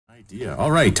idea.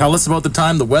 All right, tell us about the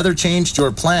time the weather changed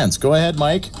your plans. Go ahead,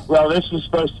 Mike. Well, this was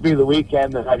supposed to be the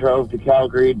weekend that I drove to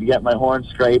Calgary to get my horn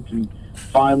scraped and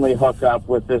finally hook up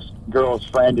with this girl's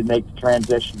friend and make the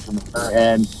transition from her.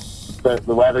 And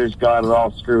the weather's got it all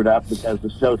screwed up because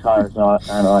the snow tires aren't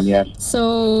on yet.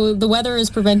 So the weather is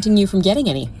preventing you from getting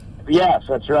any? Yes,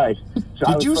 that's right. So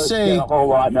I was you supposed say- to get a whole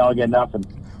lot, now I get nothing.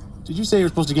 Did you say you were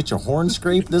supposed to get your horn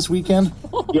scraped this weekend?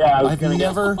 Yeah, I was I've going to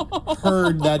never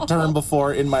heard that term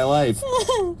before in my life.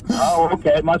 Oh,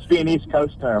 okay. It must be an East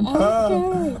Coast term.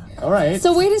 Okay. All right.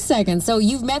 So wait a second. So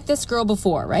you've met this girl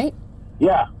before, right?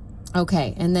 Yeah.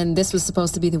 Okay. And then this was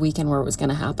supposed to be the weekend where it was going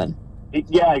to happen.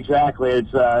 Yeah, exactly.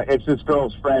 It's this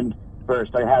girl's friend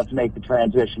first. I have to make the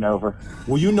transition over.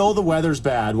 Well, you know the weather's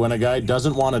bad when a guy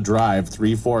doesn't want to drive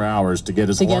 3-4 hours to get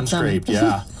his To get horn some. scraped.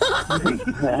 Yeah.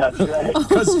 That's right.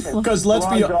 Because let's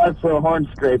Long be drive for a horn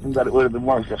scraping, but it would have been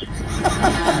worth it.